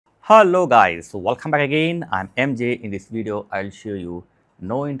Hello guys, so welcome back again. I'm MJ. In this video I'll show you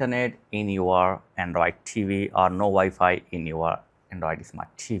no internet in your Android TV or no Wi-Fi in your Android Smart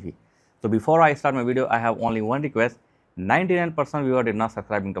TV. So before I start my video, I have only one request. 99% viewer did not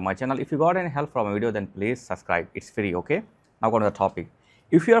subscribing to my channel. If you got any help from my video, then please subscribe. It's free, okay? Now go to the topic.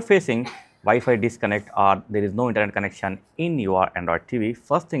 If you are facing Wi-Fi disconnect or there is no internet connection in your Android TV,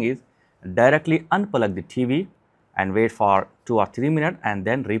 first thing is directly unplug the TV and wait for 2 or 3 minutes and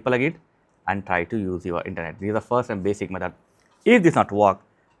then replug it and try to use your internet. This is the first and basic method. If this not work,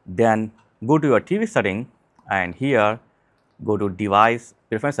 then go to your TV setting and here go to device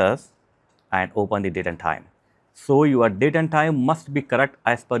preferences and open the date and time. So your date and time must be correct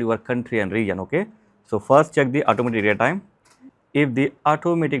as per your country and region, okay? So first check the automatic date time. If the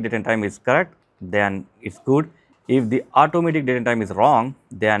automatic date and time is correct, then it's good. If the automatic date and time is wrong,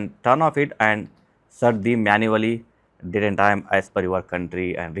 then turn off it and set the manually date and time as per your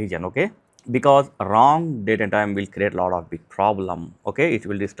country and region, okay? Because wrong date and time will create a lot of big problem, okay? It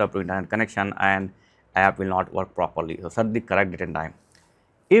will disturb your internet connection and app will not work properly. So set the correct date and time.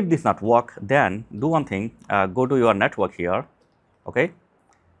 If this not work, then do one thing, go to your network here, okay?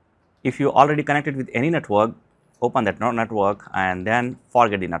 If you already connected with any network, open that network and then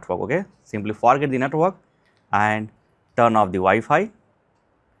forget the network, okay? Simply forget the network and turn off the Wi-Fi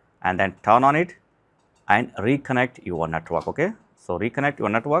and then turn on it and reconnect your network, okay? So reconnect your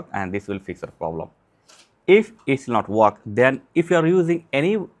network and this will fix your problem. If it will not work, then if you are using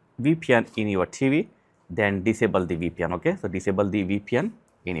any VPN in your TV, then disable the VPN, okay? So disable the VPN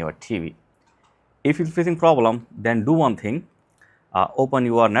in your TV. If you are facing problem, then do one thing, open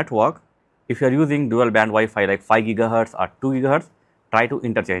your network. If you are using dual band Wi-Fi like 5 GHz or 2 GHz, try to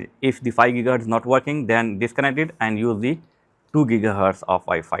interchange. If the 5 GHz is not working, then disconnect it and use the 2 GHz of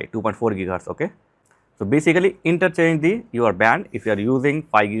Wi-Fi, 2.4 GHz, okay? So basically interchange your band. If you are using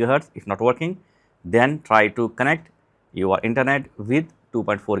 5 GHz, if not working, then try to connect your internet with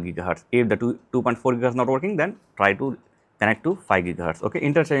 2.4 GHz. If the 2.4 GHz not working, then try to connect to 5 GHz, okay?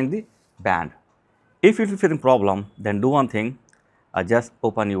 Interchange the band. If you are facing problem, then do one thing, just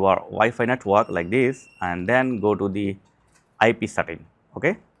open your Wi-Fi network like this and then go to the IP setting,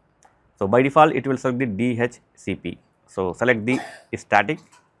 okay? So by default it will select the DHCP. So select the static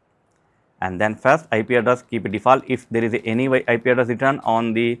and then first IP address keep it default. If there is any IP address written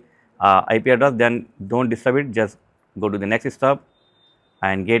on the IP address, then don't disturb it, just go to the next step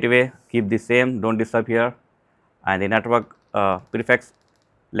and gateway keep the same, don't disturb here, and the network prefix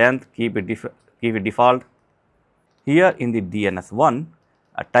length keep it default. Here in the DNS1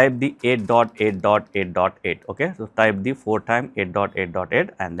 type the 8.8.8.8, okay? So type the 4 times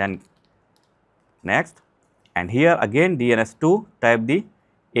 8.8.8 and then next, and here again DNS2 type the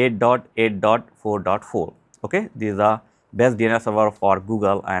 8.8.4.4, okay? These are best DNS server for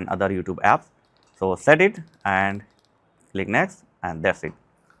Google and other YouTube apps. So set it and click next and that's it.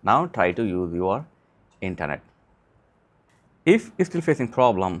 Now try to use your internet. If you're still facing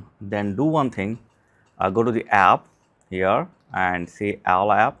problem, then do one thing, go to the app here and say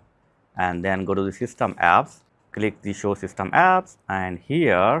all app and then go to the system apps, click the show system apps and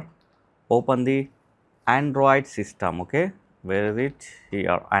here open the Android system, okay? Where is it?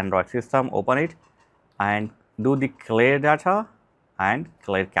 Here, Android system, open it and do the clear data and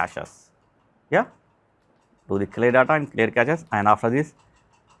clear caches, yeah? Do the clear data and clear caches and after this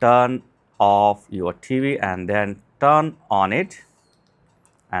turn off your TV and then turn on it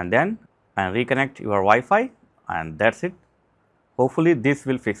and then reconnect your Wi-Fi and that's it. Hopefully this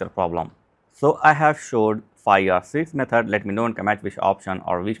will fix your problem. So I have showed 5 or 6 method. Let me know in comment which option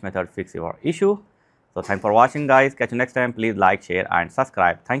or which method fix your issue. So thanks for watching guys. Catch you next time. Please like, share and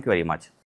subscribe. Thank you very much.